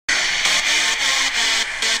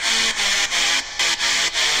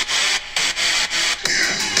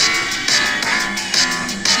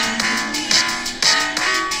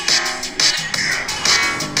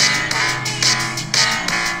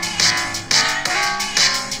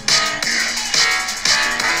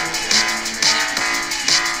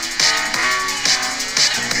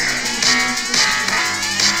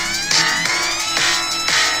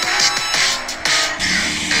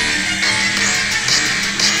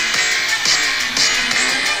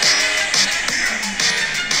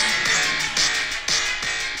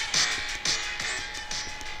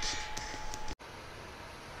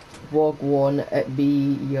Wog1 at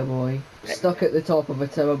B, yeah boy. Stuck at the top of a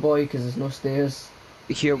tower boy because there's no stairs.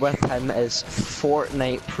 Here with him is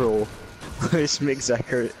Fortnite Pro,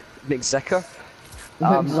 LewisMcVicar03. He's a pro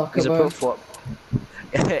Zuckerberg. flop.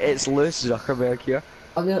 It's Lewis Zuckerberg here.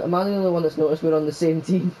 Am I the only one that's noticed we're on the same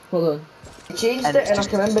team? Hold on. I changed it and I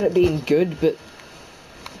can remember it being good, but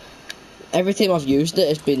every time I've used it,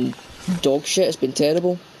 it's been dog shit, it's been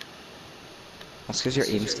terrible. That's because your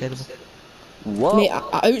aim's terrible. What? Mate,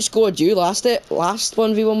 I outscored you last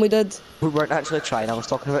 1v1 we did. We weren't actually trying, I was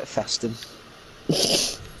talking about fisting.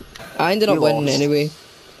 I ended up winning lost. anyway.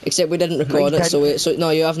 Except we didn't record it, so no,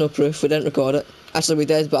 you have no proof, we didn't record it. Actually we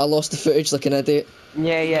did, but I lost the footage like an idiot.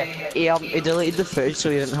 Yeah. He deleted the footage so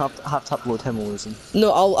you didn't have to upload him losing.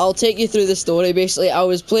 No, I'll take you through the story. Basically, I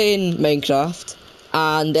was playing Minecraft,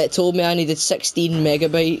 and it told me I needed 16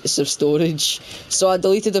 megabytes of storage. So I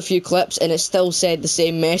deleted a few clips, and it still said the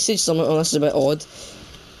same message, so I'm like, oh, this is a bit odd.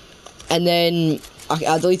 And then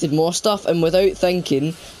I deleted more stuff, and without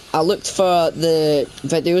thinking, I looked for the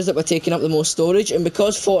videos that were taking up the most storage, and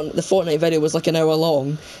because the Fortnite video was like an hour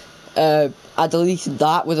long, I deleted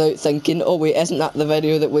that without thinking, oh wait, isn't that the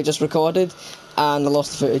video that we just recorded? And I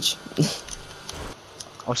lost the footage.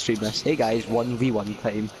 I'll stream this. Hey guys, 1v1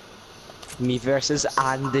 time. Me versus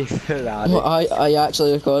Andy Ferrari. What, are you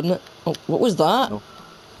actually recording it? Oh, what was that? No.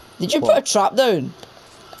 Did you put a trap down?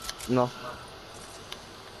 No.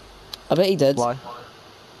 I bet he did. Why?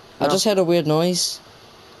 I just heard a weird noise.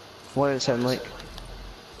 What did it sound like?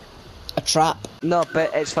 A trap. No,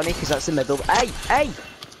 but it's funny because that's the middle. Hey!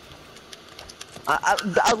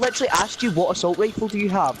 I literally asked you what assault rifle do you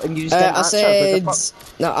have, and you just didn't answer.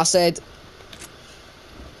 I said.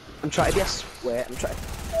 I'm trying to be a sweat. I'm trying.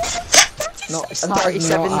 No, It's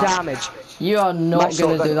 37 damage. You are not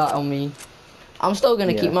gonna do that on me. I'm still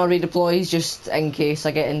gonna keep my redeploys just in case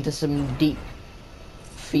I get into some deep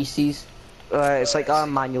feces. It's like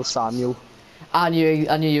Manuel Samuel. I knew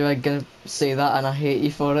you were gonna say that, and I hate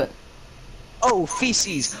you for it. Oh,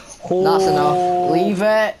 feces! That's enough. Leave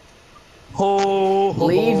it.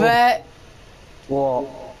 Leave it. What?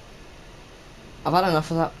 I've had enough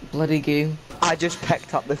of that bloody game. I just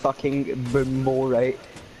picked up the fucking boom ball, right?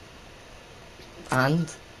 And?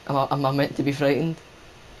 Am I meant to be frightened?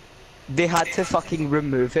 They had to fucking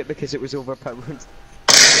remove it because it was overpowered.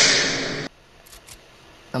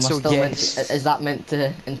 Is that meant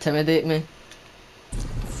to intimidate me?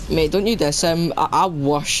 Mate, don't you diss him. I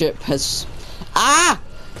worship his... Ah!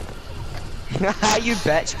 You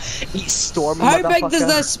bitch. Eat storm, How big does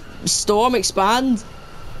this storm expand?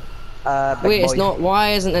 Wait, it's not.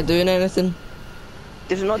 Why isn't it doing anything?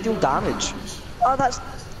 Does it not deal damage? Oh, that's...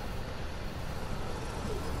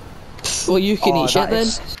 Well, you can eat shit then.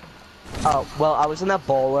 Oh, well, I was in a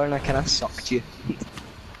baller and I kinda sucked you.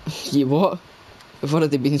 You what? I've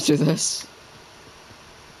already been through this.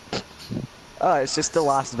 Oh, it's just the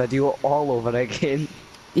last video all over again.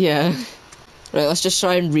 Yeah. Right, let's just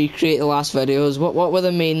try and recreate the last videos. What were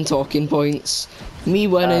the main talking points? Me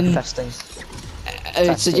winning. Fisting.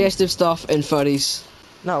 Suggestive stuff and furries.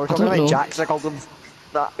 No, we're talking about Jack, 'cause I called him...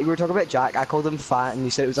 we were talking about Jack, I called him fat and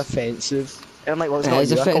you said it was offensive. And I'm like, well, it's not you.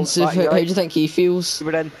 It's offensive. How do you think he feels?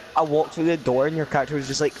 But then I walked through the door and your character was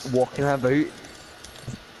just like walking about.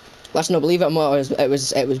 Let's not believe it or not, it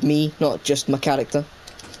was me, not just my character.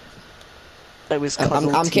 It was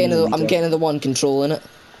I'm kind of the one controlling it.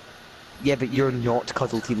 Yeah, but you're not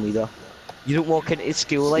Cuddle Team Leader. You don't walk into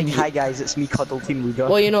school like, hi guys, it's me, Cuddle Team Leader.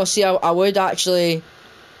 Well, you know, see, I would actually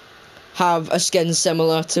have a skin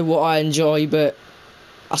similar to what I enjoy, but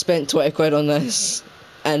I spent 20 quid on this,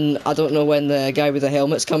 and I don't know when the guy with the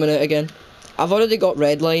helmet's coming out again. I've already got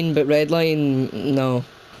Redline, but Redline, no.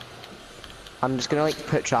 I'm just gonna like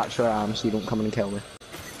put traps where I am so you don't come in and kill me.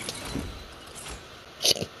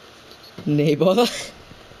 Nay bother.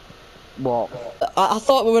 What? I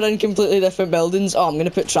thought we were in completely different buildings. Oh, I'm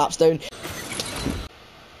gonna put traps down.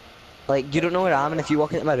 Like, you don't know where I am, and if you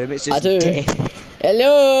walk into my room, it's just I do. death.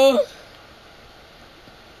 Hello?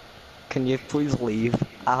 Can you please leave?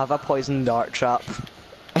 I have a poison dart trap.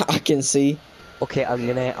 I can see. Okay, I'm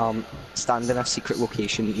gonna stand in a secret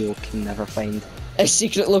location that you can never find. A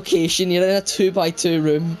secret location, you're in a 2x2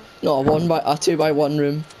 room. Not a 2x1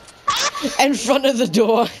 room. In front of the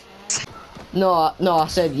door. No, I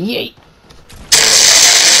said yeet.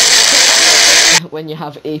 When you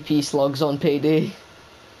have AP slugs on payday.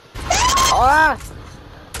 Ah!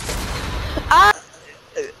 Ah!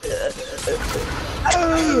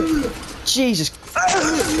 Jesus.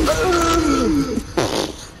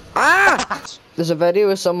 Ah! There's a video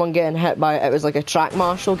of someone getting hit by, it was like a track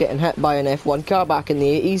marshal getting hit by an F1 car back in the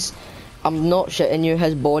 80s. I'm not shitting you,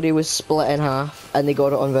 his body was split in half and they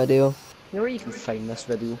got it on video. You know where you can find this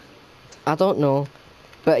video? I don't know.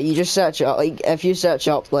 But you just search it up, like, if you search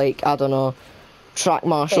up, like, I don't know, track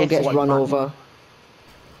marshal gets F1 run man. over.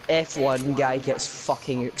 F1 guy gets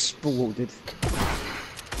fucking exploded.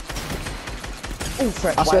 Oh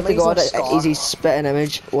frick, I swear to God, it is he spitting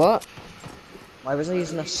image? What? Why was I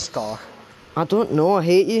using a scar? I don't know, I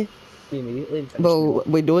hate you. He immediately finished me Well, off.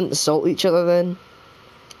 we don't assault each other then.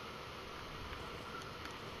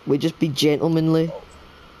 We just be gentlemanly.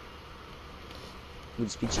 We'd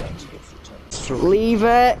just be gentle. Leave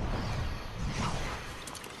it!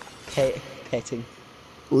 Petting.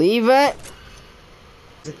 Leave it!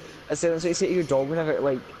 That's what you say to your dog whenever it,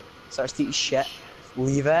 like, starts to eat shit.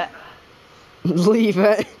 Leave it. Leave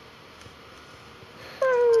it!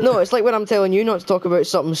 No, it's like when I'm telling you not to talk about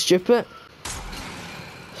something stupid.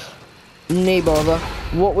 Nay bother.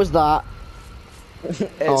 What was that?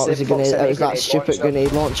 Oh, it was a grenade. It was that stupid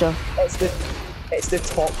grenade launcher. It's the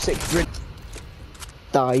toxic grenade.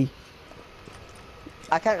 Die.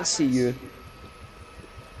 I can't see you.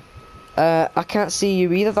 I can't see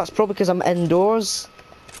you either. That's probably because I'm indoors.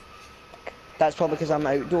 That's probably because I'm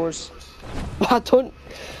outdoors. I don't.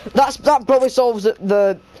 That probably solves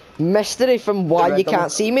the mystery from why you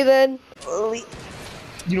can't see me then.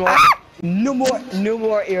 You know what? No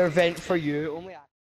more air vent for you. Only I